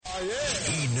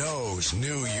He knows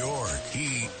New York.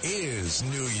 He is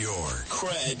New York.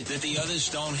 Cred that the others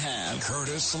don't have.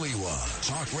 Curtis Lewa,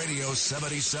 Talk Radio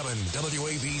 77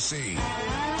 WABC.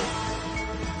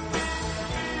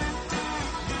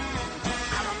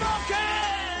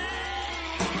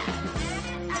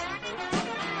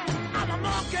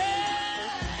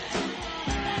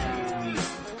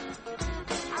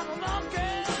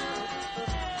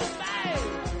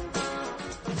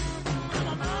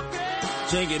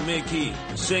 Sing it, Mickey.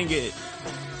 Sing it.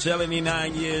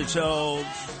 79 years old.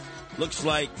 Looks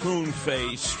like Prune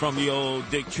Face from the old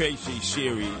Dick Tracy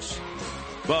series.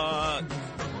 But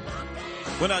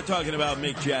we're not talking about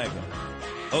Mick Jagger.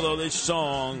 Although this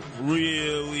song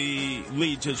really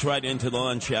leads us right into the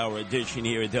lunch hour edition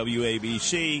here at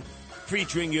WABC.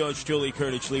 Featuring yours truly,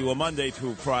 Curtis Lewa, Monday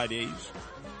through Fridays.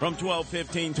 From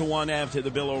 12:15 to 1 after the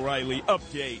Bill O'Reilly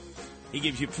update. He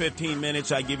gives you 15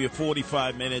 minutes. I give you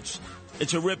 45 minutes.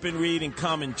 It's a rip and read and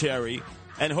commentary,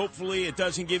 and hopefully it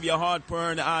doesn't give you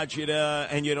heartburn, agita,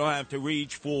 and you don't have to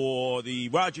reach for the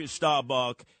Roger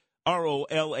Staubach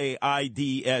ROLAIDS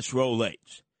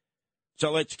Rolaids. So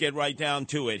let's get right down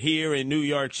to it. Here in New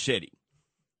York City,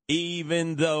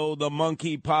 even though the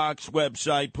monkeypox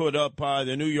website put up by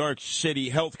the New York City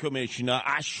Health Commissioner,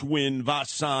 Ashwin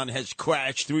Vasan, has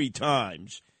crashed 3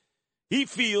 times, he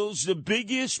feels the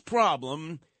biggest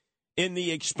problem in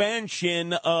the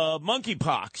expansion of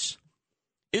monkeypox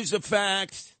is the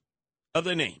fact of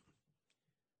the name.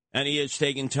 And he has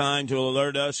taken time to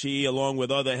alert us, he, along with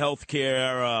other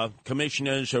healthcare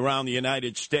commissioners around the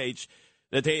United States,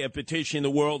 that they have petitioned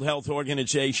the World Health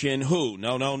Organization, who?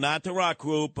 No, not the rock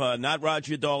group, not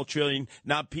Roger Daltrey,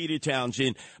 not Peter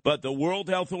Townsend, but the World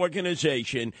Health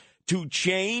Organization to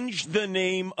change the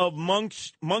name of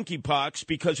monkeypox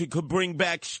because it could bring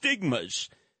back stigmas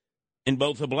in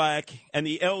both the black and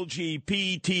the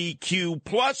LGBTQ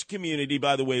plus community.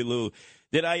 By the way, Lou,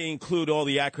 did I include all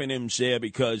the acronyms there?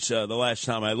 Because the last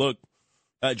time I looked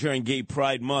during Gay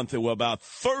Pride Month, there were about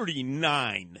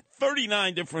 39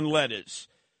 different letters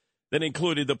that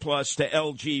included the plus to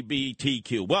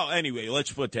LGBTQ. Well, anyway,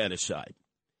 let's put that aside.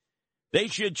 They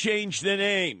should change the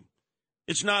name.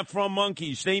 It's not from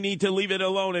monkeys. They need to leave it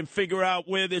alone and figure out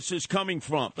where this is coming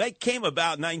from. That came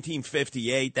about in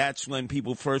 1958. That's when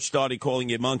people first started calling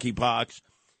it monkeypox.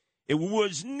 It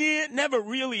was never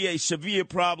really a severe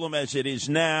problem as it is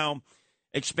now,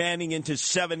 expanding into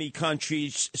 70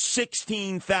 countries,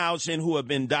 16,000 who have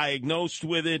been diagnosed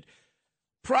with it,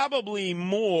 probably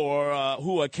more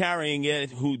who are carrying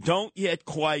it who don't yet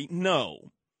quite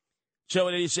know. So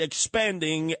it is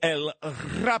expanding el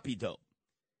rapido.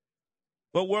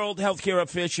 Well, World Healthcare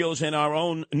officials and our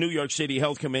own New York City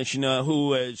Health Commissioner,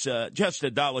 who is just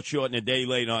 $1 short and a day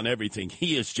late on everything,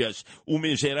 he is just un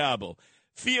miserable,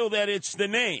 feel that it's the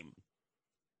name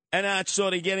and not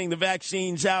sort of getting the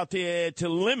vaccines out there to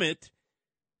limit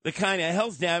the kind of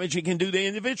health damage it can do to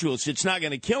individuals. It's not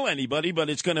going to kill anybody, but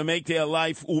it's going to make their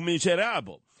life un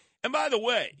miserable. And by the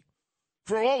way,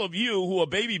 for all of you who are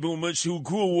baby boomers who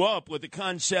grew up with the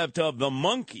concept of the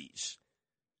monkeys,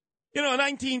 you know, in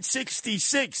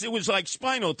 1966, it was like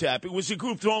Spinal Tap. It was a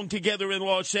group thrown together in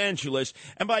Los Angeles.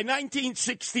 And by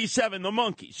 1967, the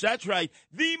Monkees, that's right,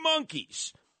 the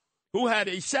Monkees, who had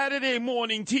a Saturday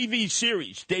morning TV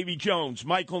series, Davy Jones,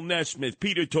 Michael Nesmith,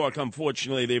 Peter Tork,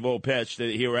 unfortunately, they've all passed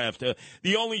hereafter.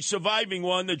 The only surviving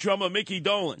one, the drummer Mickey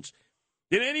Dolenz.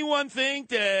 Did anyone think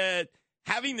that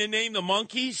having the name the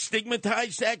Monkees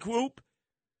stigmatized that group?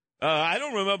 I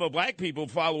don't remember black people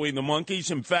following the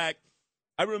Monkees. In fact,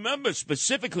 I remember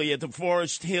specifically at the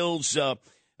Forest Hills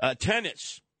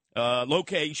tennis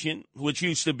location, which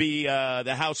used to be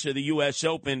the house of the U.S.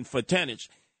 Open for tennis,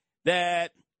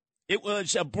 that it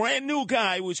was a brand new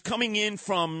guy who was coming in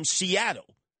from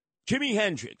Seattle, Jimi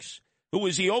Hendrix, who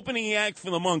was the opening act for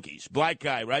the Monkees. Black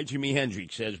guy, right? Jimi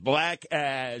Hendrix, as black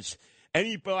as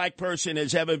any black person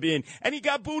has ever been. And he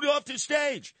got booed off the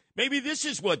stage. Maybe this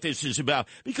is what this is about,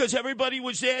 because everybody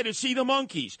was there to see the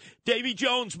Monkees. Davy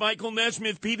Jones, Michael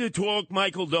Nesmith, Peter Tork,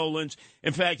 Michael Dolenz.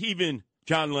 In fact, even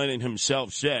John Lennon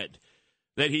himself said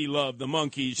that he loved the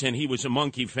Monkees and he was a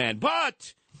Monkee fan.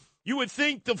 But you would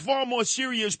think the far more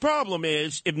serious problem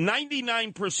is if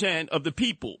 99% of the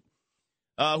people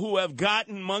who have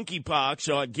gotten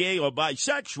monkeypox are gay or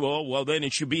bisexual, well, then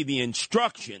it should be the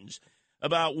instructions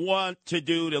about what to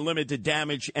do to limit the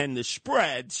damage and the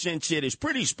spread, since it is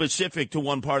pretty specific to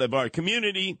one part of our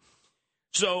community.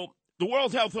 So the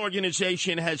World Health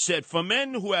Organization has said for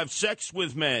men who have sex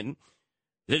with men,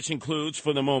 this includes,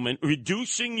 for the moment,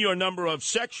 reducing your number of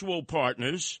sexual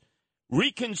partners,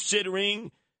 considering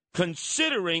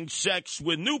sex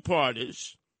with new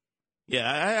partners, Yeah,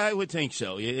 I would think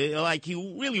so. Like,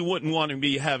 you really wouldn't want to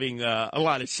be having a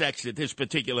lot of sex at this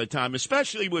particular time,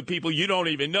 especially with people you don't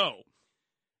even know,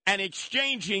 and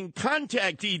exchanging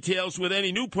contact details with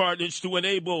any new partners to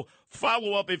enable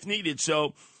follow-up if needed.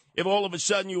 So if all of a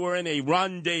sudden you were in a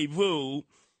rendezvous,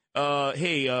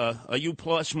 hey, are you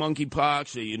plus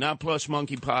monkeypox? Are you not plus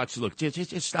monkeypox? Look,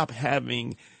 just stop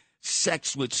having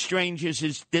sex with strangers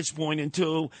at this point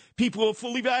until people are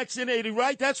fully vaccinated,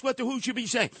 right? That's what the WHO should be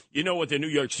saying. You know what the New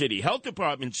York City Health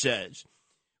Department says?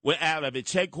 We're out of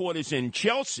its headquarters in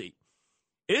Chelsea.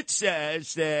 It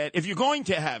says that if you're going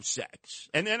to have sex,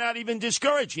 and they're not even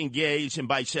discouraging gays and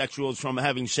bisexuals from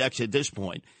having sex at this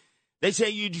point, they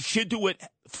say you should do it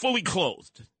fully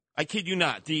clothed. I kid you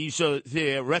not. These are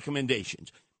their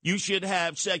recommendations. You should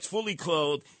have sex fully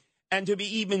clothed, and to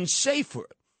be even safer,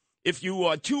 if you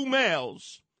are two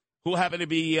males who happen to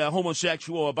be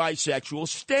homosexual or bisexual,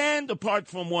 stand apart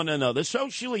from one another,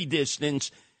 socially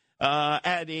distanced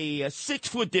at a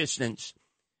 6-foot distance,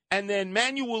 and then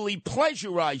manually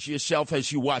pleasurize yourself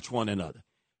as you watch one another.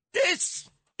 This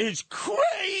is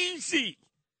crazy.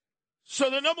 So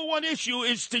the number one issue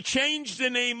is to change the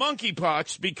name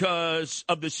monkeypox because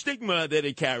of the stigma that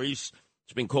it carries.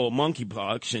 It's been called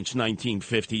monkeypox since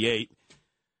 1958.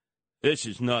 This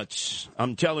is nuts.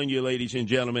 I'm telling you, ladies and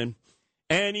gentlemen,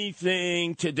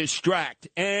 anything to distract,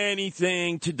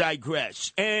 anything to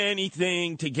digress,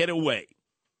 anything to get away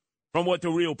from what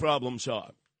the real problems are.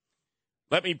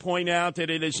 Let me point out that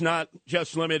it is not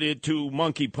just limited to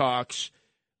monkeypox.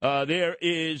 There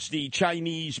is the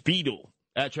Chinese beetle.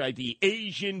 That's right, the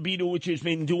Asian beetle, which has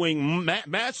been doing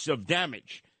massive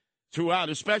damage throughout,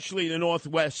 especially the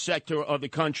northwest sector of the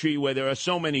country where there are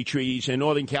so many trees in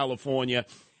Northern California,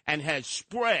 and has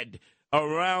spread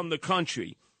around the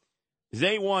country.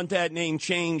 They want that name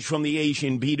changed from the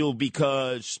Asian beetle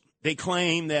because they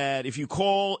claim that if you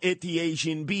call it the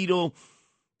Asian beetle,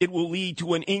 it will lead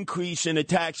to an increase in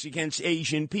attacks against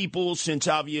Asian people, since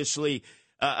obviously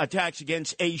attacks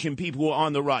against Asian people are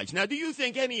on the rise. Now, do you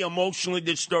think any emotionally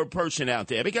disturbed person out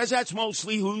there, because that's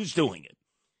mostly who's doing it,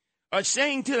 are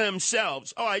saying to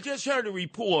themselves, oh, I just heard a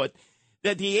report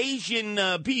that the Asian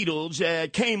beetles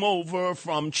came over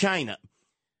from China,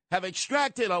 have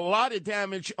extracted a lot of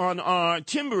damage on our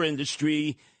timber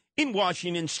industry in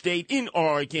Washington State, in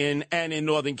Oregon, and in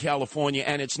Northern California,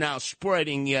 and it's now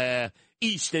spreading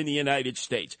east in the United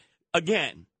States.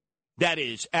 Again, that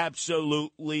is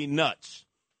absolutely nuts.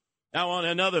 Now, on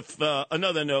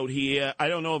another note here, I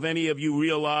don't know if any of you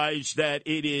realize that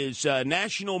it is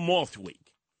National Moth Week.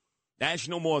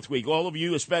 National Moth Week. All of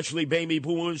you, especially baby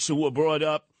boomers who were brought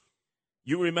up,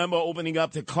 you remember opening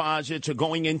up the closets or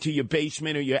going into your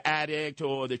basement or your attic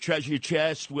or the treasure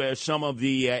chest where some of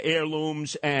the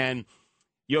heirlooms and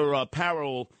your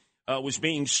apparel was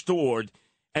being stored,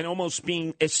 and almost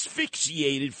being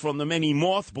asphyxiated from the many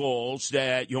mothballs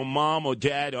that your mom or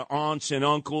dad or aunts and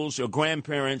uncles or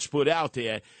grandparents put out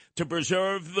there to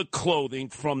preserve the clothing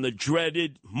from the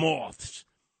dreaded moths.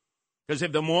 Because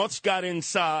if the moths got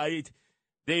inside,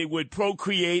 they would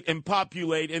procreate and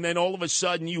populate, and then all of a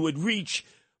sudden you would reach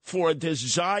for a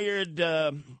desired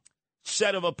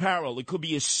set of apparel. It could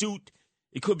be a suit,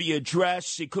 it could be a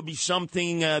dress, it could be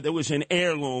something that was an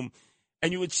heirloom,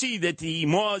 and you would see that the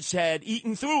moths had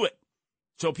eaten through it.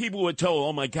 So people were told,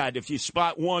 oh, my God, if you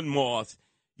spot one moth,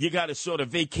 you got to sort of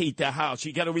vacate the house.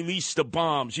 You got to release the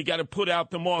bombs. You got to put out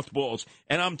the mothballs.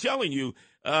 And I'm telling you,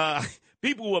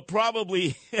 people were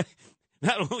probably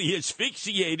not only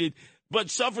asphyxiated,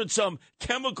 but suffered some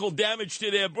chemical damage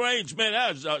to their brains. Man,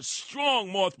 that was a strong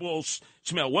mothball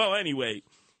smell. Well, anyway,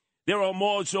 there are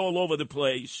moths all over the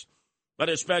place, but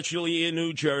especially in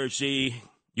New Jersey,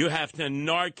 you have to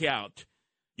narc out.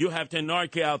 You have to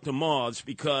narc out the moths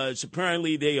because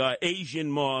apparently they are Asian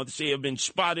moths. They have been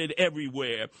spotted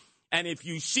everywhere. And if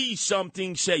you see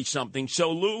something, say something.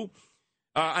 So, Lou,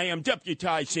 I am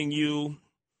deputizing you.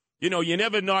 You know, you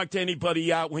never narked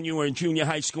anybody out when you were in junior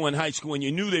high school and high school, and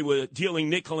you knew they were dealing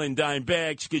nickel and dime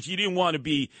bags because you didn't want to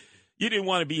be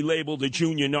labeled a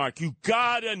junior narc. You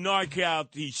gotta narc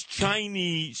out these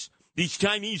Chinese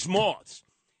moths.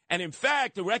 And in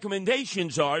fact, the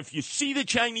recommendations are if you see the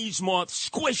Chinese moth,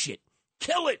 squish it,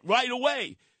 kill it right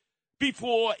away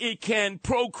before it can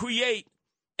procreate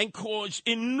and cause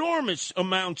enormous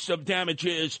amounts of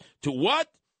damages to what?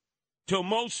 To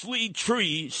mostly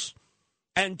trees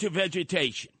and to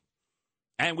vegetation.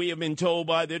 And we have been told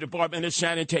by the Department of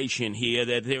Sanitation here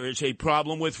that there is a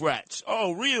problem with rats.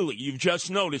 Oh, really? You've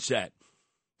just noticed that.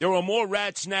 There are more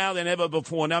rats now than ever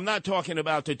before. Now, I'm not talking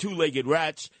about the two-legged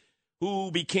rats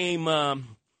who became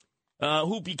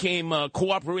who became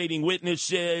cooperating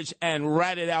witnesses and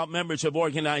ratted out members of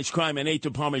organized crime and ate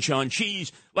the Parmesan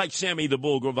cheese, like Sammy the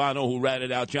Bull Gravano, who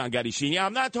ratted out John Gotti Sr.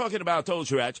 I'm not talking about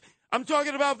those rats. I'm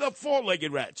talking about the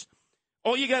four-legged rats.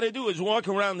 All you got to do is walk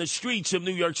around the streets of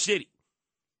New York City,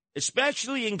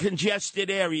 especially in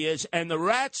congested areas, and the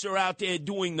rats are out there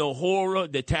doing the horror,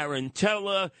 the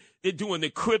tarantella. They're doing the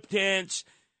crip dance.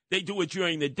 They do it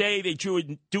during the day. They do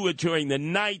it during the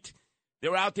night.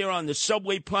 They're out there on the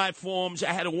subway platforms.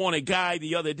 I had to warn a guy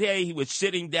the other day. He was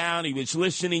sitting down. He was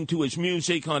listening to his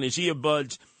music on his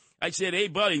earbuds. I said, hey,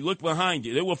 buddy, look behind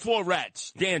you. There were 4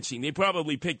 rats dancing. They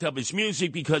probably picked up his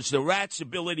music because the rat's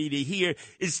ability to hear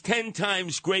is 10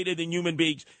 times greater than human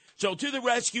beings. So to the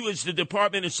rescue is the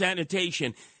Department of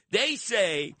Sanitation. They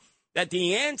say that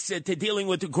the answer to dealing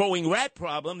with the growing rat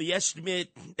problem, the estimate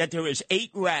that there is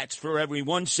 8 rats for every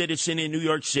 1 citizen in New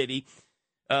York City.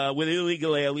 With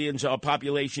illegal aliens, our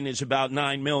population is about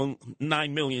 9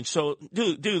 million. So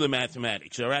do the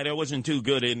mathematics, all right? I wasn't too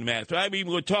good in math. I mean,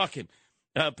 we're talking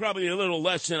probably a little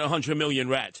less than 100 million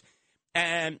rats.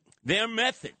 And their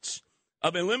methods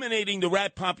of eliminating the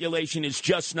rat population is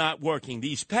just not working.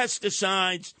 These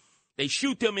pesticides, they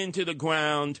shoot them into the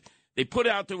ground. They put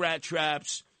out the rat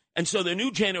traps. And so the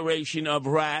new generation of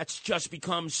rats just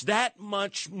becomes that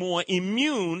much more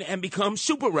immune and becomes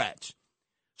super rats.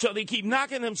 So they keep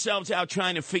knocking themselves out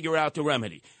trying to figure out the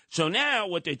remedy. So now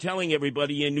what they're telling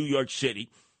everybody in New York City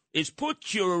is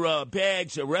put your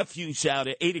bags of refuse out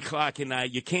at 8 o'clock at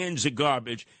night, your cans of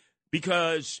garbage,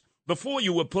 because before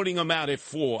you were putting them out at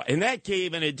 4, and that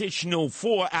gave an additional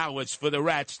 4 hours for the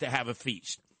rats to have a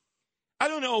feast. I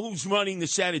don't know who's running the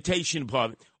sanitation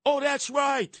department. Oh, that's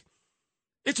right.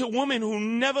 It's a woman who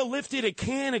never lifted a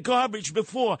can of garbage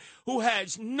before, who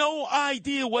has no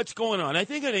idea what's going on. I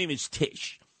think her name is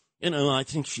Tish. You know, I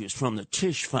think she's from the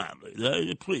Tish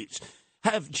family. Please,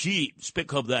 have Jeeves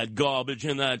pick up that garbage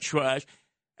and that trash.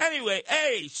 Anyway,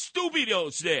 hey,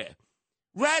 stupidos there.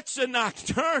 Rats are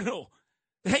nocturnal.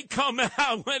 They come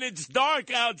out when it's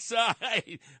dark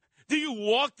outside. Do you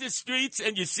walk the streets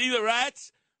and you see the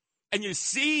rats? And you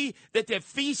see that they're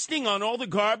feasting on all the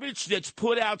garbage that's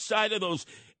put outside of those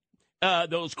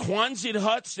Quonset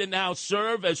huts that now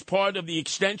serve as part of the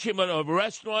extension of a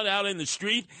restaurant out in the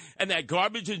street, and that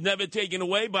garbage is never taken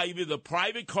away by either the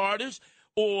private carters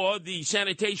or the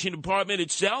sanitation department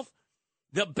itself.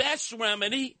 The best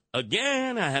remedy,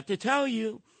 again, I have to tell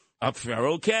you, are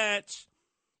feral cats.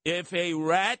 If a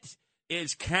rat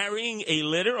is carrying a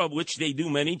litter, of which they do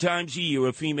many times a year,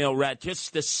 a female rat,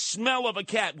 just the smell of a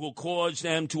cat will cause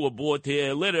them to abort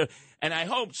their litter. And I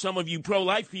hope some of you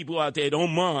pro-life people out there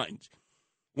don't mind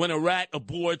when a rat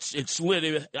aborts its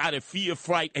litter out of fear,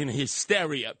 fright, and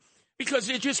hysteria, because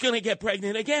they're just going to get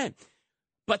pregnant again.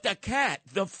 But the cat,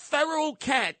 the feral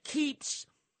cat, keeps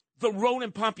the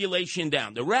rodent population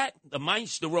down. The rat, the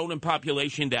mice, the rodent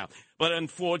population down. But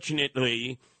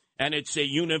unfortunately, and it's a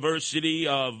university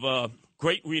of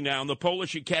great renown, the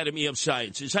Polish Academy of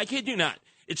Sciences. I kid you not.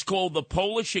 It's called the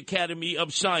Polish Academy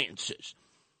of Sciences.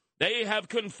 They have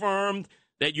confirmed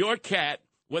that your cat,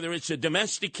 whether it's a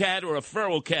domestic cat or a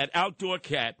feral cat, outdoor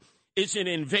cat, is an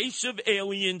invasive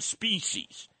alien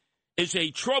species, is a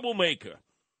troublemaker.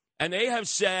 And they have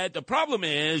said the problem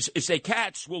is that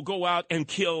cats will go out and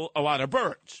kill a lot of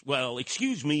birds. Well,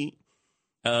 excuse me,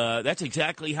 that's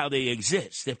exactly how they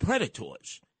exist. They're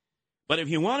predators. But if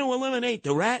you want to eliminate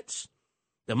the rats,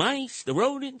 the mice, the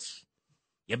rodents,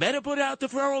 you better put out the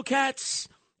feral cats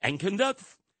and conduct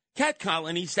cat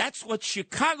colonies. That's what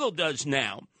Chicago does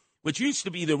now, which used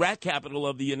to be the rat capital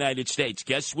of the United States.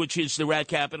 Guess which is the rat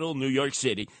capital? New York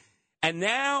City. And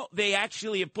now they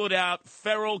actually have put out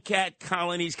feral cat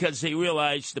colonies because they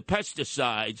realize the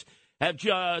pesticides have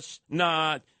just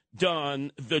not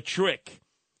done the trick.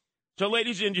 So,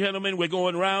 ladies and gentlemen, we're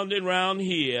going round and round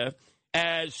here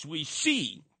as we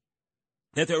see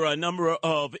that there are a number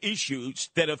of issues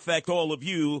that affect all of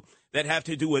you that have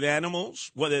to do with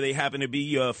animals, whether they happen to be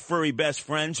your furry best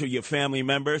friends or your family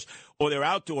members, or they're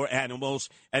outdoor animals.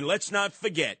 And let's not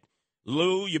forget,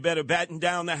 Lou, you better batten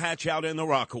down the hatch out in the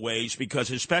Rockaways,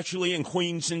 because especially in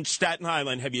Queens and Staten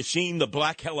Island, have you seen the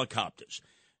black helicopters?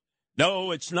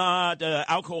 No, it's not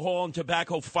alcohol and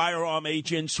tobacco firearm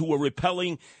agents who are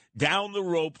rappelling down the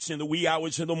ropes in the wee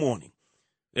hours of the morning.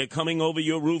 They're coming over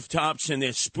your rooftops and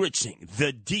they're spritzing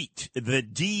the DEET, the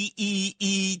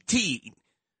D-E-E-T.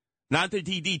 Not the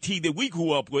DDT that we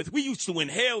grew up with. We used to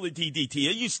inhale the DDT.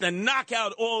 It used to knock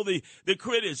out all the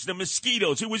critters, the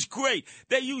mosquitoes. It was great.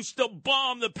 They used to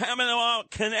bomb the Panama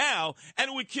Canal and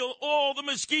it would kill all the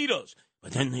mosquitoes.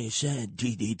 But then they said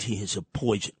DDT is a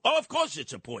poison. Oh, of course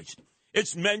it's a poison.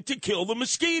 It's meant to kill the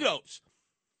mosquitoes.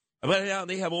 But now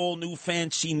they have all new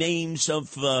fancy names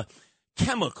of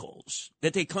chemicals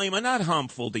that they claim are not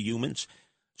harmful to humans.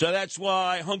 So that's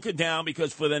why hunker down,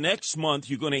 because for the next month,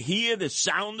 you're going to hear the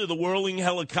sound of the whirling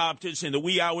helicopters in the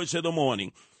wee hours of the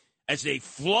morning as they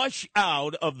flush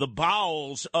out of the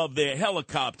bowels of their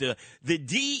helicopter the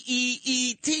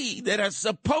DEET that are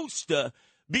supposed to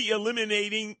be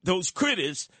eliminating those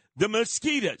critters, the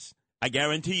mosquitoes. I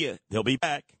guarantee you, they'll be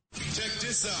back. Check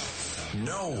this out.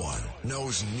 No one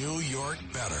knows New York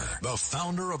better. The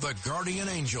founder of the Guardian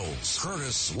Angels,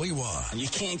 Curtis Lewa. You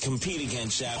can't compete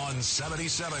against that. On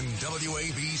 77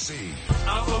 WABC.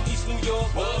 I'm from East New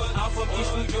York. What? I'm from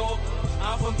East New York.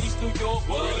 I'm from East New York.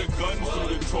 What? Bring the guns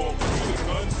to the talk. Bring the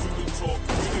guns to the talk.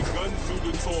 Bring the guns to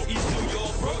the talk. East New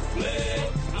York,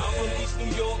 Brooklyn. I'm from East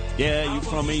New York. Yeah, you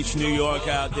from East New York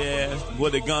out there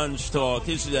where the guns talk.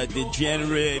 This is a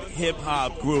degenerate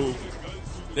hip-hop group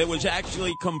that was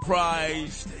actually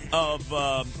comprised of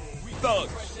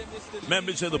thugs,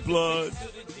 members of the Blood,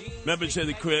 members of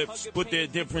the Crips, put their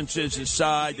differences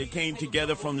aside. They came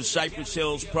together from the Cypress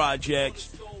Hills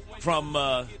projects, from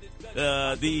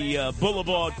the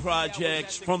Boulevard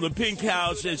projects, from the Pink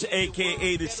Houses,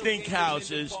 a.k.a. the Stink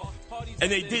Houses. And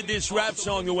they did this rap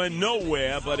song that went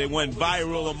nowhere, but it went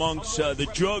viral amongst the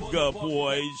drug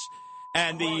boys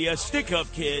and the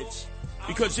stick-up kids.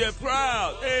 Because they're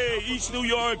proud. Hey, East New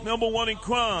York, #1 in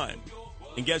crime.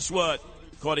 And guess what?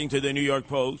 According to the New York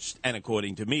Post, and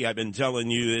according to me, I've been telling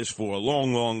you this for a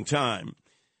long, long time.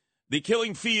 The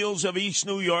killing fields of East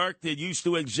New York that used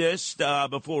to exist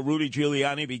before Rudy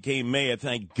Giuliani became mayor,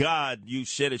 thank God you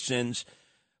citizens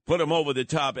put him over the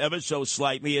top ever so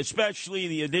slightly, especially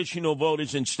the additional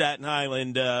voters in Staten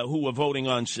Island who were voting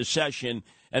on secession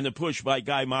and the push by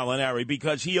Guy Molinari,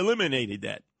 because he eliminated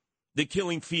that. The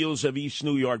killing fields of East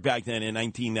New York back then in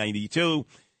 1992.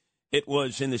 It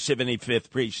was in the 75th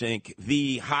precinct,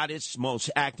 the hottest, most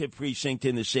active precinct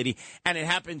in the city, and it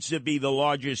happens to be the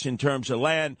largest in terms of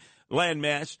land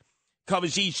mass.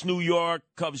 Covers East New York,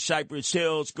 covers Cypress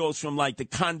Hills, goes from like the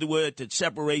conduit that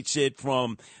separates it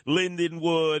from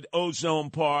Lindenwood, Ozone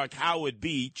Park, Howard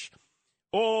Beach,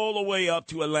 all the way up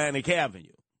to Atlantic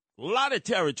Avenue. A lot of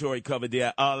territory covered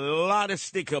there, a lot of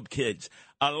stick-up kids,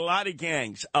 a lot of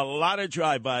gangs, a lot of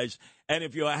drive-bys. And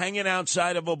if you're hanging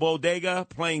outside of a bodega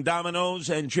playing dominoes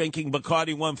and drinking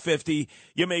Bacardi 150,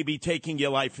 you may be taking your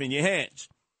life in your hands.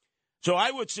 So I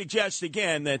would suggest,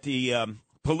 again, that the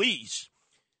police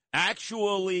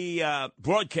actually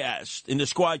broadcast in the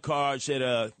squad cars that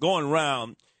are going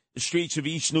around the streets of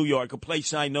East New York, a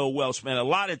place I know well, spent a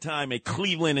lot of time at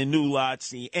Cleveland and New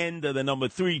Lots, the end of the number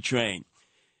 3 train.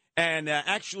 And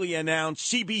actually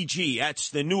announced CBG. That's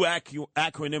the new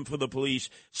acronym for the police.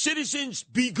 Citizens,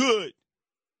 be good.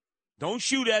 Don't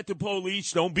shoot at the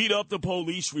police. Don't beat up the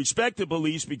police. Respect the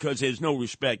police, because there's no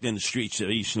respect in the streets of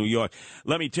East New York.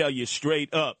 Let me tell you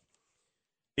straight up.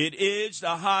 It is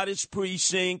the hottest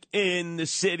precinct in the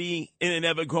city in an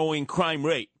ever-growing crime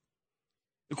rate.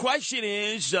 The question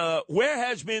is, where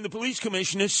has been the police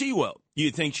commissioner, Sewell?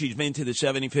 You think she's been to the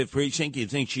 75th precinct? You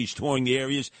think she's touring the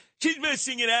areas? She's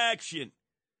missing in action.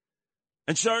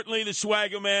 And certainly the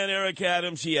swagger man, Eric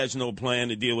Adams, he has no plan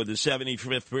to deal with the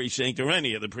 75th precinct or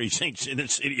any of the precincts in the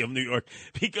city of New York,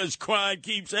 because crime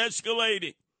keeps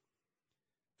escalating.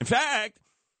 In fact,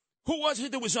 who was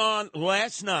it that was on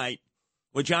last night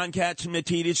with John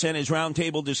Catsimatidis and his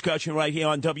roundtable discussion right here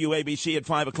on WABC at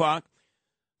 5 o'clock?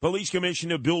 Police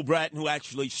Commissioner Bill Bratton, who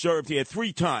actually served here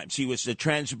 3 times. He was the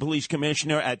Transit Police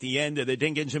Commissioner at the end of the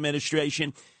Dinkins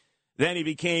administration. Then he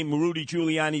became Rudy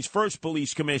Giuliani's first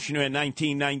police commissioner in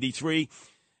 1993.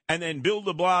 And then Bill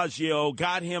de Blasio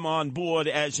got him on board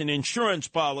as an insurance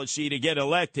policy to get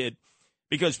elected,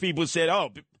 because people said,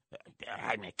 oh,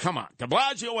 I mean, come on. De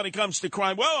Blasio, when it comes to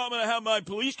crime, well, I'm going to have my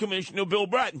police commissioner, Bill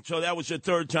Bratton. So that was the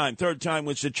 3rd time. 3rd time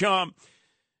was the charm.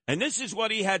 And this is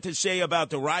what he had to say about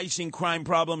the rising crime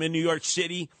problem in New York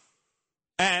City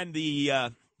and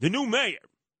the new mayor,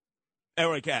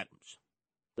 Eric Adams.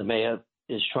 The mayor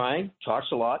is trying, talks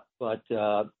a lot, but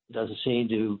doesn't seem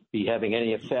to be having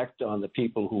any effect on the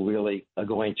people who really are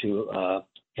going to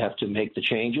have to make the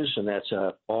changes, and that's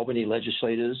Albany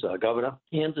legislators, governor,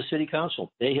 and the city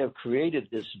council. They have created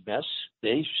this mess.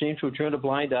 They seem to have turned a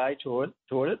blind eye toward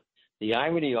it. The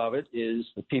irony of it is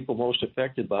the people most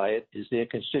affected by it is their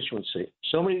constituency.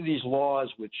 So many of these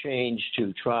laws were changed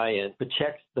to try and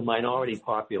protect the minority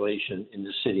population in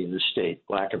the city and the state,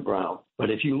 black and brown. But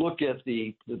if you look at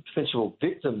the principal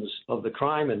victims of the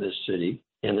crime in this city,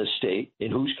 in the state,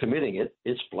 and who's committing it,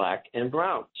 it's black and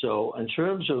brown. So in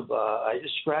terms of, I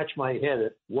just scratch my head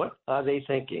at what are they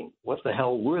thinking? What the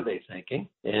hell were they thinking?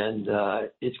 And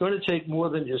it's going to take more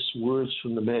than just words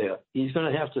from the mayor. He's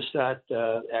going to have to start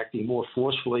acting more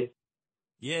forcefully.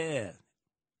 Yeah.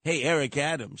 Hey, Eric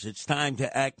Adams, it's time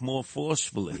to act more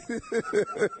forcefully.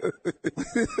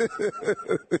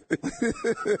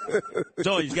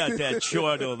 So he's got that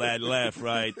chortle, that laugh,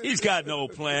 right? He's got no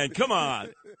plan. Come on.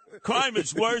 Crime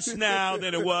is worse now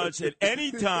than it was at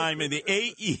any time in the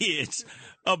 8 years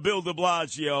of Bill de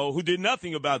Blasio, who did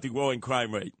nothing about the growing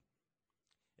crime rate.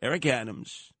 Eric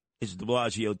Adams is de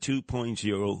Blasio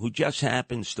 2.0, who just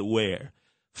happens to wear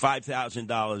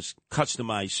 $5,000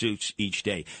 customized suits each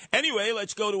day. Anyway,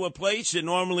 let's go to a place that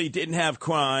normally didn't have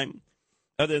crime,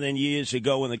 other than years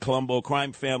ago when the Colombo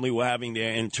crime family were having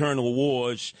their internal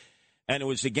wars, and it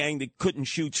was the gang that couldn't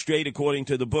shoot straight, according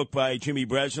to the book by Jimmy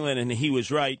Breslin, and he was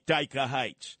right, Dyker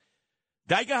Heights.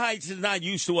 Dyker Heights is not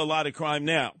used to a lot of crime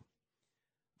now.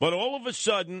 But all of a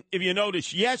sudden, if you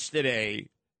notice yesterday,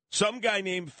 some guy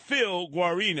named Phil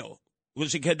Guarino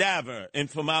was a cadaver in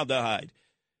formaldehyde.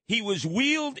 He was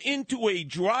wheeled into a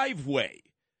driveway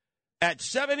at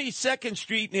 72nd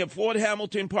Street near Fort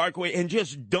Hamilton Parkway and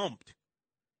just dumped.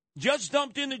 Just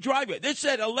dumped in the driveway. This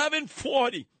at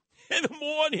 11:40 in the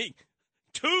morning,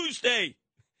 Tuesday.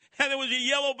 And there was a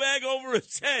yellow bag over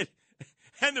his head.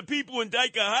 And the people in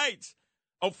Dyker Heights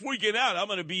are freaking out. I'm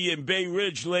going to be in Bay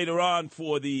Ridge later on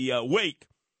for the wake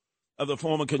of the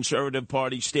former Conservative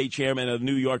Party state chairman of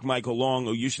New York, Michael Long,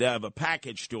 who used to have a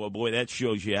package store. Boy, that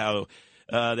shows you how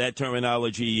that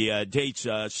terminology dates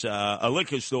us. A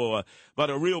liquor store, but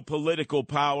a real political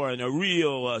power and a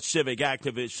real civic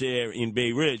activist there in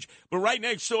Bay Ridge. But right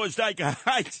next door is Dyker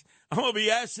Heights. I'm going to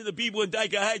be asking the people in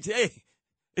Dyker Heights, hey,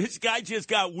 this guy just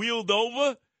got wheeled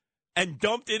over and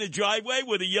dumped in a driveway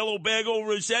with a yellow bag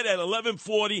over his head at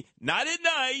 11:40, not at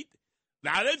night,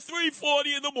 not at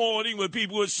 3:40 in the morning when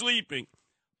people were sleeping,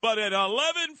 but at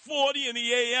 11:40 in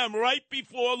the a.m. right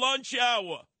before lunch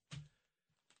hour.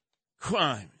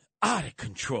 Crime out of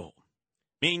control.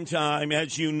 Meantime,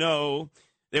 as you know,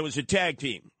 there was a tag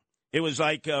team. It was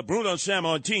like Bruno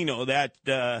Sammartino, that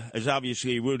is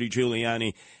obviously Rudy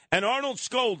Giuliani, and Arnold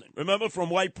Skolden. Remember,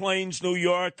 from White Plains, New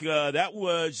York? That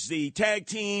was the tag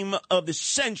team of the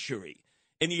century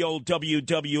in the old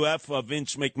WWF of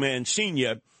Vince McMahon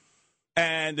Sr.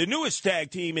 And the newest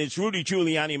tag team is Rudy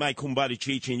Giuliani, Mike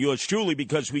Kumbaticic, and yours truly,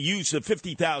 because we use the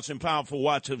 50,000 powerful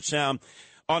watts of sound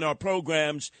on our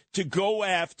programs to go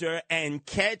after and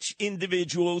catch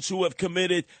individuals who have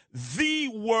committed the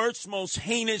worst, most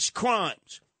heinous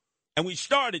crimes. And we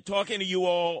started talking to you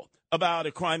all about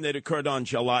a crime that occurred on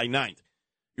July 9th.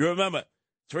 You remember,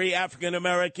 3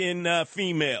 African-American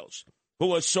females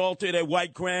who assaulted a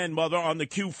white grandmother on the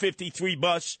Q53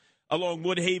 bus along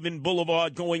Woodhaven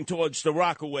Boulevard going towards the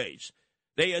Rockaways.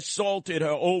 They assaulted her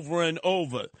over and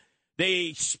over.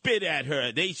 They spit at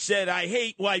her. They said, I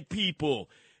hate white people,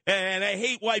 and I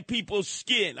hate white people's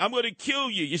skin. I'm going to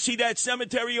kill you. You see that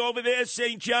cemetery over there,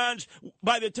 St. John's?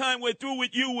 By the time we're through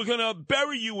with you, we're going to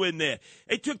bury you in there.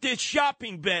 They took their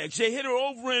shopping bags. They hit her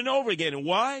over and over again. And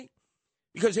why?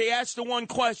 Because they asked her one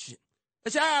question.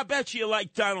 They said, I bet you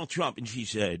like Donald Trump. And she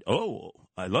said, oh,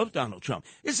 I love Donald Trump.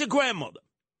 It's a grandmother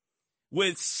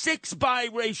with 6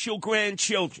 biracial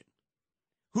grandchildren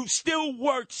who still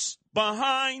works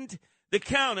behind the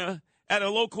counter at a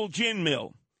local gin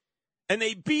mill. And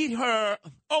they beat her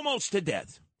almost to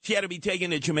death. She had to be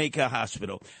taken to Jamaica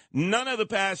Hospital. None of the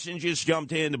passengers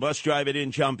jumped in. The bus driver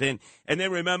didn't jump in. And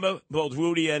then remember, both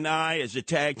Rudy and I, as a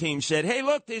tag team, said, hey,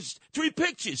 look, there's 3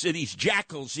 pictures of these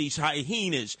jackals, these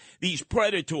hyenas, these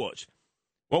predators.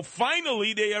 Well,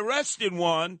 finally, they arrested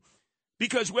one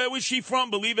because where was she from?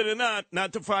 Believe it or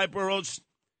not the 5 boroughs.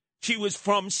 She was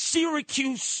from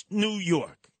Syracuse, New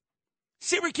York.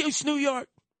 Syracuse, New York.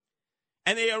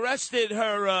 And they arrested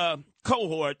her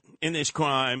cohort in this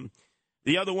crime.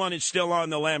 The other one is still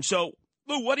on the lam. So,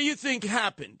 Lou, what do you think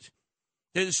happened?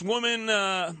 This woman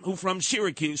who from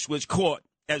Syracuse was caught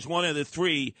as one of the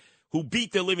 3 who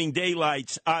beat the living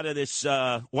daylights out of this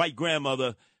white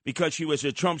grandmother because she was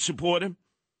a Trump supporter.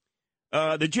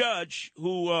 The judge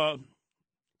who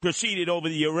proceeded over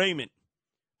the arraignment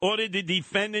ordered the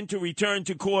defendant to return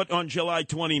to court on July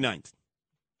 29th.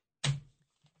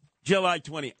 July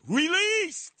 20th.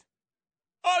 Released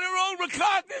on her own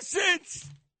recognizance.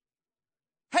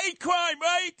 Hate crime,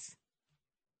 right?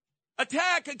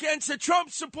 Attack against a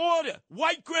Trump supporter.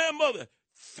 White grandmother.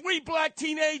 3 black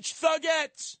teenage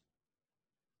thugettes.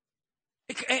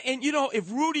 And, you know, if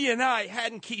Rudy and I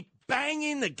hadn't keep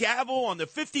banging the gavel on the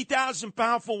 50,000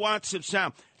 powerful watts of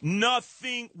sound,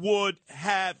 nothing would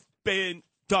have been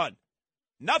done.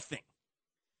 Nothing.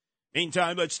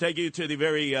 Meantime, let's take you to the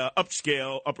very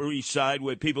upscale Upper East Side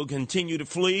where people continue to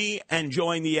flee and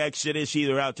join the exodus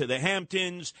either out to the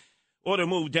Hamptons or to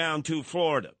move down to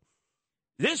Florida.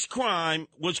 This crime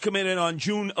was committed on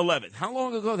June 11th. How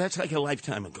long ago? That's like a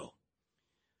lifetime ago.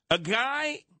 A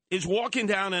guy is walking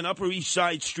down an Upper East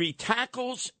Side street,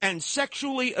 tackles and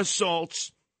sexually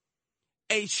assaults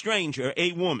a stranger,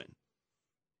 a woman.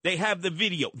 They have the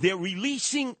video. They're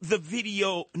releasing the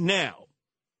video now.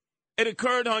 It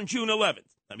occurred on June 11th.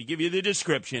 Let me give you the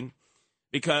description,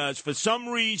 because for some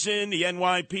reason the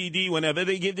NYPD, whenever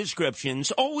they give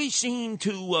descriptions, always seem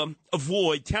to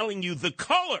avoid telling you the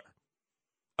color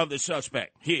of the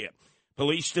suspect. Here,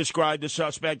 police described the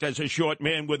suspect as a short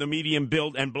man with a medium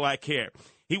build and black hair.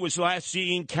 He was last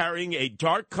seen carrying a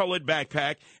dark-colored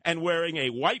backpack and wearing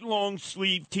a white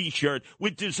long-sleeve T-shirt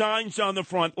with designs on the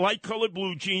front, light-colored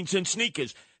blue jeans and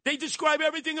sneakers. They describe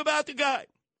everything about the guy.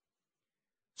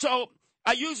 So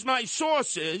I used my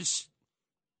sources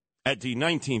at the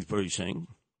 19th precinct.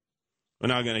 We're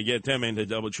not going to get them into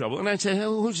double trouble. And I said, hey,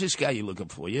 who's this guy you're looking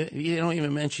for? You don't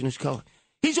even mention his color.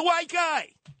 He's a white guy.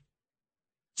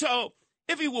 So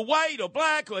if he were white or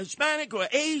black or Hispanic or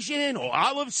Asian or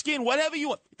olive skin, whatever you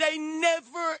want, they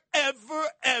never, ever,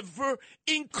 ever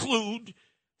include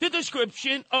the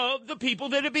description of the people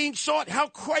that are being sought. How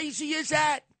crazy is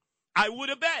that? I would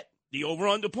have bet the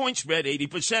over-under point spread,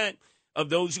 80% of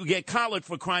those who get collared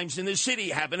for crimes in the city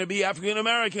happen to be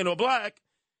African-American or black.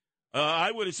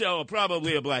 I would have said, oh,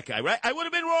 probably a black guy, right? I would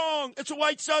have been wrong. It's a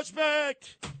white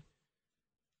suspect.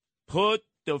 Put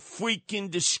the freaking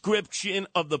description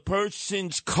of the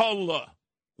person's color.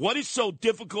 What is so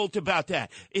difficult about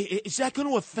that? Is that going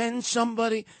to offend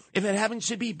somebody if it happens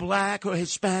to be black or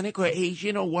Hispanic or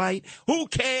Asian or white? Who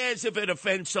cares if it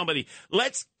offends somebody?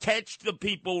 Let's catch the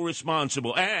people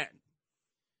responsible. And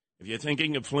if you're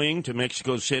thinking of fleeing to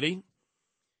Mexico City,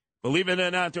 believe it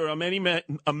or not, there are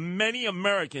many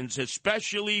Americans,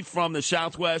 especially from the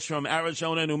Southwest, from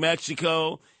Arizona, New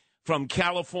Mexico, from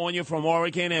California, from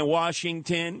Oregon and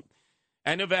Washington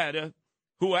and Nevada,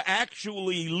 who are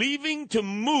actually leaving to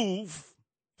move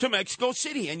to Mexico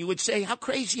City. And you would say, how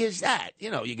crazy is that? You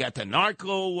know, you got the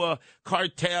narco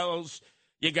cartels,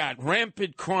 you got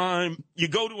rampant crime, you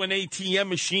go to an ATM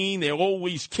machine, they're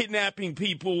always kidnapping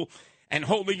people and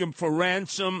holding them for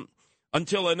ransom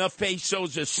until enough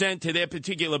pesos are sent to their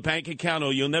particular bank account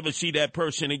or you'll never see that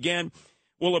person again.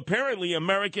 Well, apparently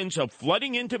Americans are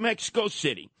flooding into Mexico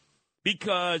City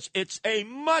because it's a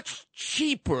much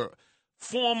cheaper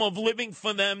form of living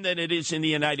for them than it is in the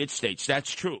United States.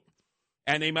 That's true.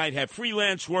 And they might have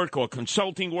freelance work or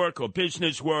consulting work or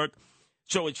business work.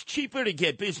 So it's cheaper to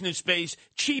get business space,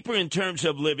 cheaper in terms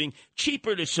of living,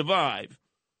 cheaper to survive.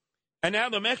 And now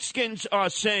the Mexicans are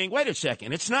saying, wait a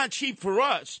second, it's not cheap for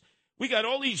us. We got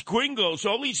all these gringos,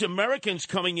 all these Americans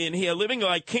coming in here living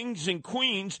like kings and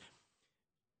queens.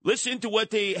 Listen to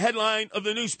what the headline of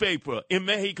the newspaper in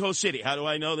Mexico City. How do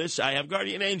I know this? I have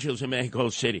guardian angels in Mexico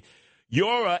City.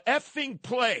 You're a effing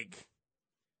plague.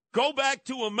 Go back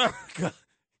to America.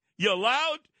 You're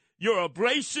loud. You're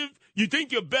abrasive. You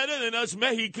think you're better than us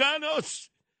Mexicanos?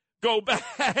 Go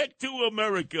back to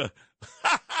America.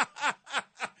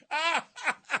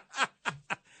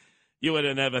 You would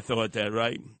have never thought that,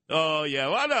 right? Oh, yeah.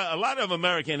 A lot of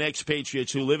American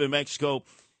expatriates who live in Mexico,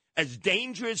 as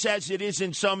dangerous as it is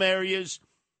in some areas,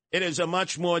 it is a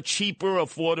much more cheaper,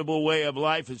 affordable way of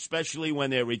life, especially when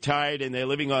they're retired and they're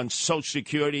living on Social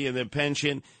Security and their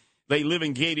pension. They live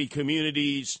in gated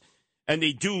communities, and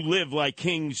they do live like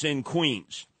kings and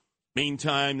queens.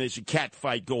 Meantime, there's a cat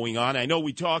fight going on. I know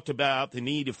we talked about the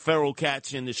need of feral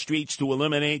cats in the streets to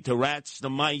eliminate the rats, the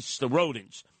mice, the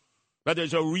rodents. But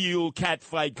there's a real cat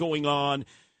fight going on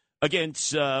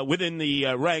against within the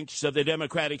ranks of the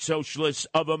Democratic Socialists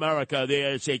of America.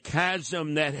 There's a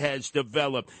chasm that has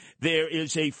developed. There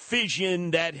is a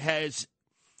fission that has,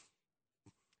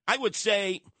 I would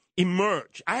say,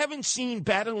 emerged. I haven't seen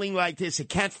battling like this, a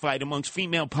cat fight amongst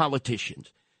female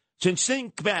politicians. Since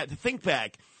think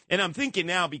back, and I'm thinking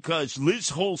now because Liz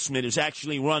Holtzman is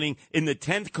actually running in the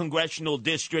 10th Congressional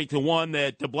District, the one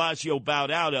that de Blasio bowed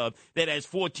out of, that has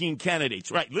 14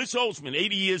 candidates. Right, Liz Holtzman,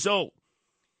 80 years old.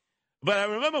 But I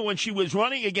remember when she was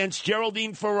running against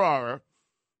Geraldine Ferrara,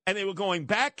 and they were going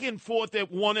back and forth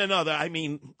at one another. I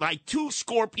mean, like two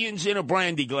scorpions in a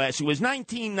brandy glass. It was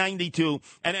 1992,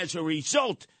 and as a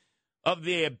result of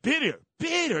their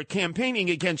bitter campaigning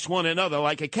against one another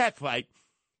like a catfight,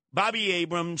 Bobby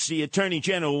Abrams, the Attorney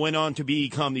General, went on to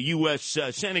become the U.S.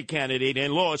 Senate candidate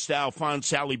and lost to Alphonse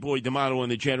Sally Boy D'Amato in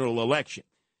the general election.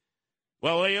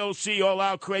 Well, AOC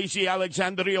all-out crazy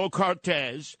Alexandria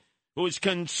Cortez, who is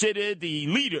considered the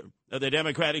leader of the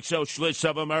Democratic Socialists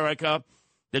of America,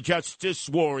 the Justice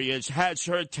Warriors, has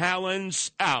her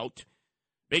talons out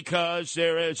because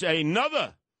there is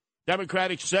another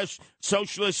Democratic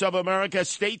Socialist of America,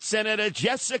 State Senator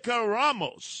Jessica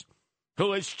Ramos,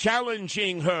 who is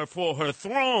challenging her for her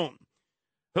throne,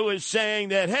 who is saying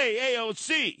that, hey,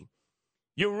 AOC,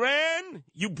 you ran,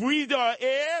 you breathed our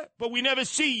air, but we never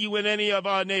see you in any of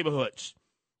our neighborhoods.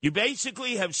 You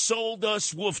basically have sold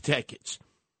us wolf tickets.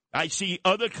 I see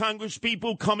other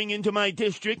congresspeople coming into my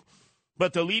district,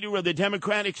 but the leader of the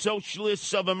Democratic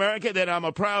Socialists of America that I'm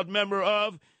a proud member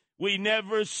of, we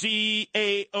never see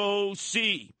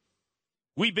AOC.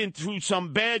 We've been through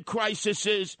some bad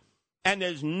crises, and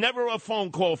there's never a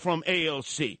phone call from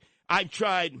AOC. I've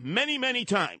tried many, many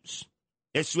times.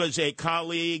 This was a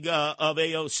colleague of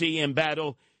AOC in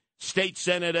battle, State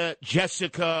Senator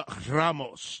Jessica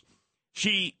Ramos.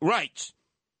 She writes,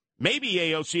 maybe,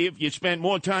 AOC, if you spend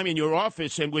more time in your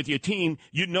office and with your team,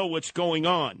 you'd know what's going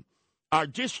on. Our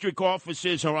district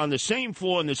offices are on the same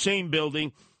floor in the same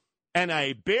building, and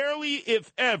I barely,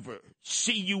 if ever,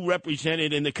 see you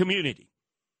represented in the community.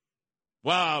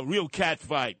 Wow, real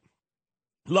catfight.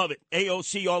 Love it.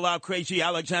 AOC all-out crazy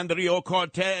Alexandria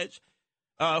Cortez,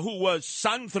 who was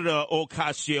Sandra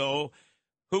Ocasio,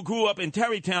 who grew up in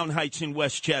Tarrytown Heights in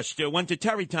Westchester, went to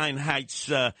Tarrytown Heights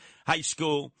High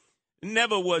School,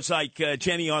 never was like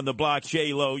Jenny on the Block,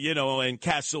 J-Lo, and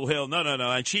Castle Hill. No.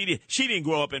 And she didn't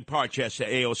grow up in Parkchester,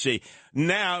 AOC.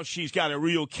 Now she's got a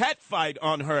real catfight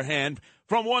on her hand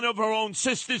from one of her own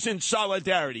sisters in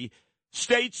solidarity,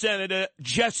 State Senator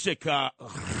Jessica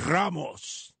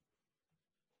Ramos.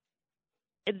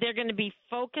 They're going to be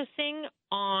focusing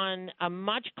on a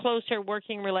much closer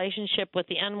working relationship with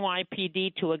the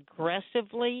NYPD to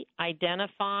aggressively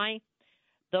identify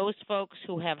those folks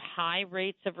who have high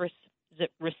rates of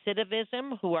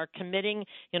recidivism, who are committing,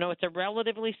 it's a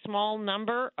relatively small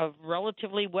number of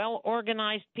relatively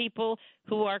well-organized people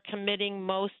who are committing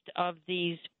most of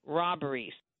these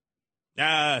robberies.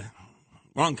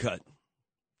 Wrong cut.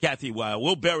 Kathy Weil.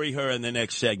 We'll bury her in the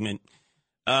next segment.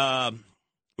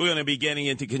 We're going to be getting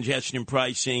into congestion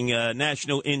pricing,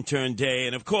 National Intern Day.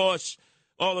 And, of course,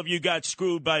 all of you got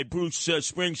screwed by Bruce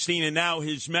Springsteen, and now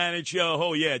his manager,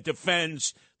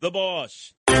 defends the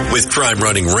boss. With crime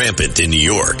running rampant in New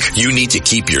York, you need to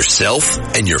keep yourself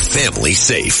and your family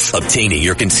safe. Obtaining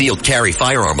your concealed carry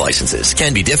firearm licenses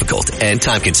can be difficult and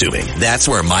time-consuming. That's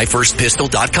where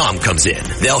MyFirstPistol.com comes in.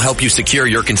 They'll help you secure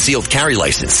your concealed carry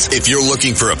license. If you're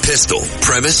looking for a pistol,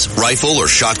 premise, rifle, or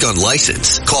shotgun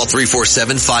license, call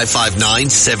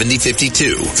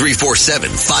 347-559-7052.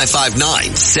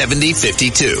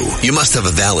 347-559-7052. You must have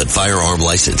a valid firearm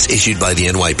license issued by the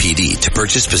NYPD to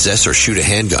purchase, possess, or shoot a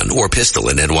handgun or pistol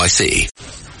in NYC.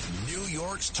 New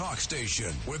York's talk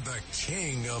station with the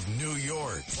king of New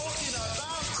York,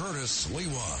 Curtis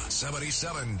Lewa,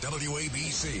 77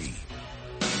 WABC.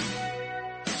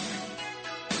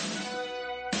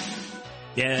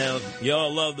 Yeah,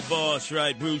 y'all love the boss,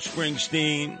 right? Bruce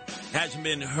Springsteen hasn't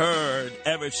been heard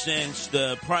ever since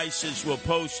the prices were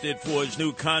posted for his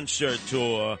new concert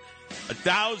tour.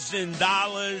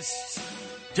 $1,000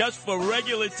 just for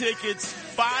regular tickets,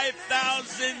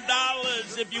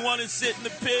 $5,000 if you want to sit in the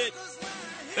pit.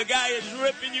 The guy is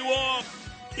ripping you off.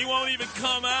 He won't even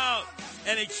come out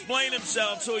and explain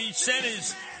himself. So he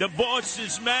sent the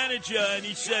boss's manager, and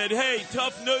he said, hey,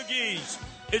 tough noogies,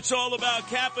 it's all about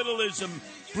capitalism.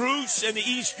 Bruce and the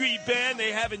E Street Band,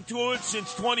 they haven't toured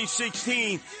since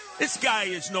 2016. This guy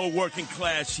is no working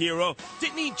class hero.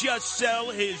 Didn't he just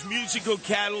sell his musical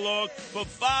catalog for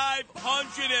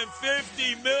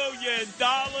 $550 million?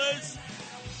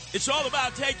 It's all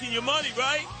about taking your money,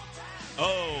 right?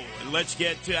 Oh, and let's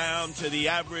get down to the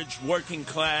average working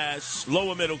class,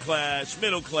 lower middle class,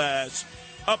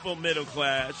 upper middle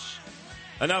class.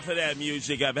 Enough of that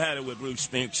music. I've had it with Bruce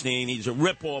Springsteen. He's a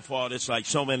rip-off artist like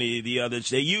so many of the others.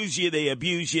 They use you, they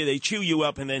abuse you, they chew you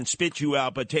up and then spit you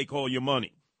out, but take all your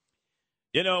money.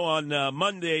 On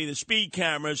Monday, the speed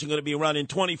cameras are going to be running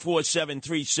 24/7,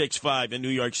 365 in New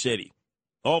York City.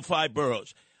 All 5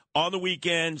 boroughs. On the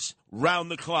weekends, round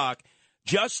the clock,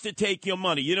 just to take your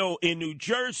money. In New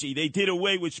Jersey, they did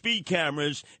away with speed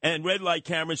cameras and red light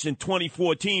cameras in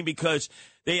 2014 because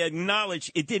they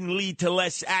acknowledged it didn't lead to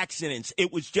less accidents.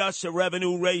 It was just a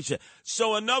revenue raiser.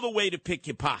 So another way to pick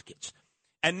your pockets.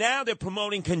 And now they're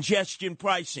promoting congestion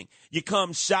pricing. You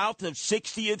come south of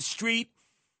 60th Street,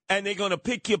 and they're going to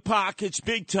pick your pockets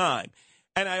big time.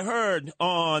 And I heard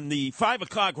on the 5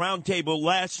 o'clock roundtable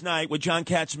last night with John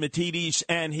Catsimatidis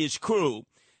and his crew,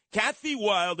 Kathy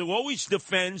Wild, who always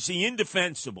defends the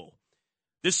indefensible,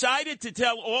 decided to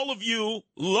tell all of you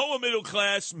lower middle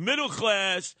class,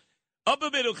 upper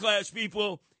middle class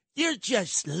people, you're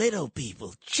just little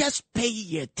people. Just pay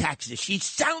your taxes. She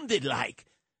sounded like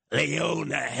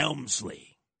Leona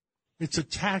Helmsley. It's a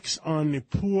tax on the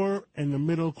poor and the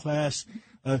middle class.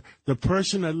 The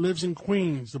person that lives in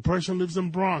Queens, the person that lives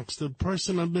in Bronx, the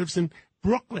person that lives in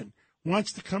Brooklyn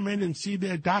wants to come in and see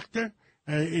their doctor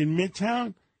in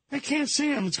Midtown. They can't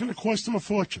see him. It's going to cost them a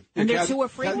fortune. And they're too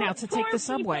afraid now to take the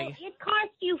subway. People, it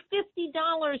costs you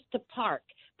 $50 to park.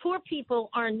 Poor people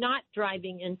are not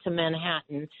driving into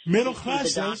Manhattan. Middle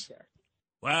class does.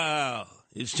 Wow.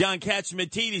 It's John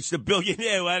Catsimatidis, the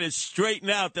billionaire who had to straighten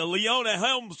out the Leona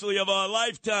Helmsley of our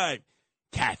lifetime.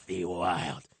 Kathy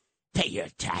Wild, pay your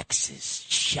taxes.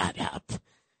 Shut up.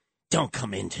 Don't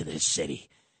come into this city.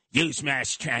 Use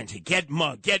mass transit. Get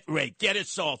mugged. Get raped. Get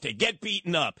assaulted. Get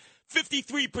beaten up.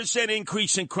 53%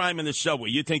 increase in crime in the subway.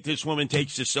 You think this woman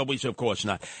takes the subways? Of course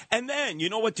not. And then, you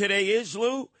know what today is,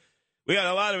 Lou? We got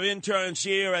a lot of interns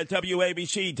here at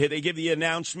WABC. Did they give the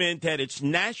announcement that it's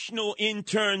National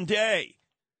Intern Day?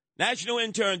 National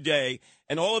Intern Day.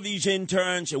 And all of these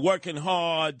interns are working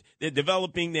hard. They're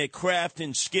developing their craft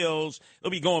and skills.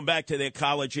 They'll be going back to their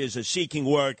colleges or seeking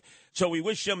work. So we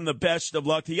wish them the best of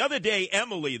luck. The other day,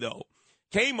 Emily, though,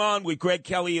 came on with Greg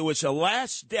Kelly. It was her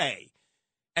last day.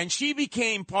 And she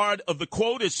became part of the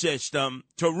quota system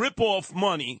to rip off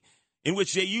money in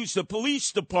which they use the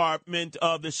police department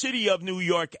of the city of New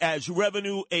York as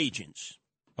revenue agents.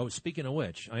 Oh, speaking of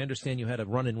which, I understand you had a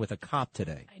run-in with a cop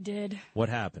today. I did. What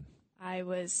happened? I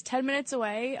was 10 minutes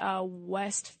away,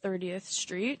 West 30th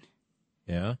Street.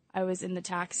 Yeah? I was in the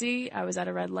taxi. I was at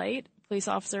a red light. Police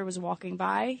officer was walking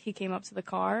by. He came up to the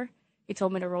car. He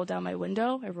told me to roll down my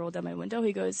window. I rolled down my window.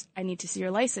 He goes, I need to see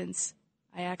your license.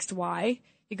 I asked why.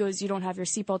 He goes, you don't have your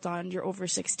seatbelt on. You're over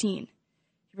 16.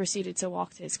 He proceeded to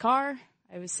walk to his car.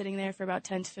 I was sitting there for about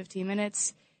 10 to 15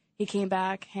 minutes. He came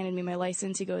back, handed me my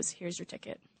license. He goes, here's your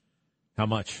ticket. How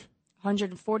much?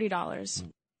 $140.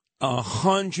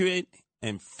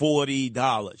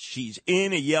 $140. She's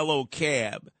in a yellow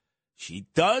cab. She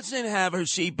doesn't have her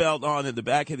seatbelt on in the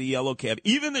back of the yellow cab.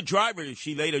 Even the driver,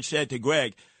 she later said to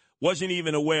Greg, wasn't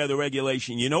even aware of the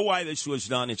regulation. You know why this was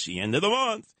done? It's the end of the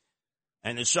month.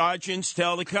 And the sergeants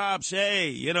tell the cops,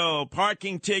 hey,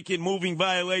 parking ticket, moving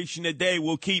violation a day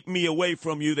will keep me away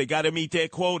from you. They got to meet their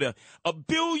quota. $1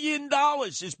 billion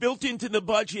is built into the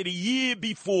budget a year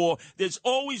before. There's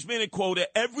always been a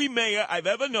quota. Every mayor I've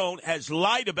ever known has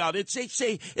lied about it. They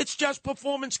say it's just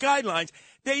performance guidelines.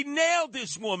 They nailed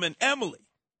this woman, Emily,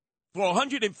 for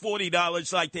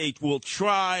 $140 like they will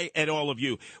try at all of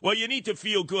you. Well, you need to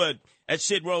feel good. As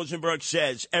Sid Rosenberg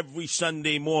says, every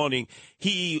Sunday morning,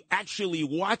 he actually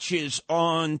watches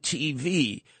on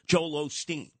TV Joel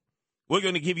Osteen. We're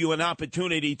going to give you an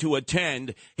opportunity to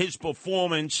attend his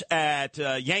performance at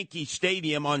Yankee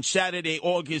Stadium on Saturday,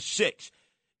 August 6th.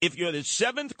 If you're the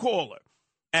seventh caller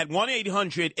at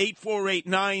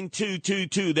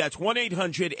 1-800-848-9222, that's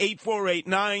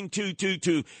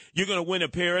 1-800-848-9222, you're going to win a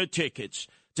pair of tickets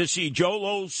to see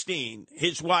Joel Osteen,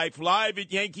 his wife, live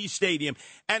at Yankee Stadium.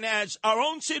 And as our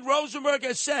own Sid Rosenberg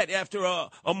has said, after a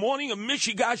morning of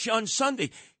Mishigash on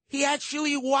Sunday, he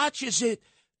actually watches it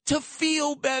to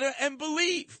feel better and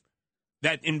believe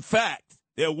that, in fact,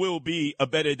 there will be a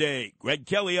better day. Greg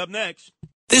Kelly up next.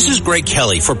 This is Greg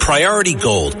Kelly for Priority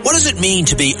Gold. What does it mean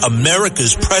to be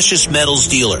America's precious metals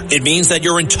dealer? It means that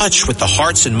you're in touch with the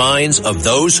hearts and minds of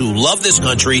those who love this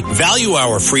country, value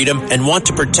our freedom, and want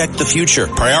to protect the future.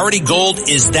 Priority Gold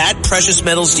is that precious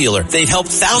metals dealer. They've helped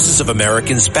thousands of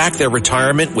Americans back their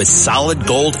retirement with solid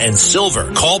gold and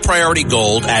silver. Call Priority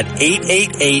Gold at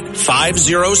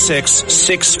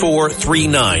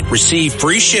 888-506-6439. Receive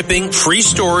free shipping, free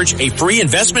storage, a free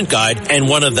investment guide, and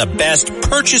one of the best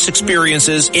purchase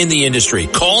experiences in the industry.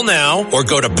 Call now or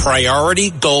go to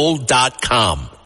PriorityGold.com.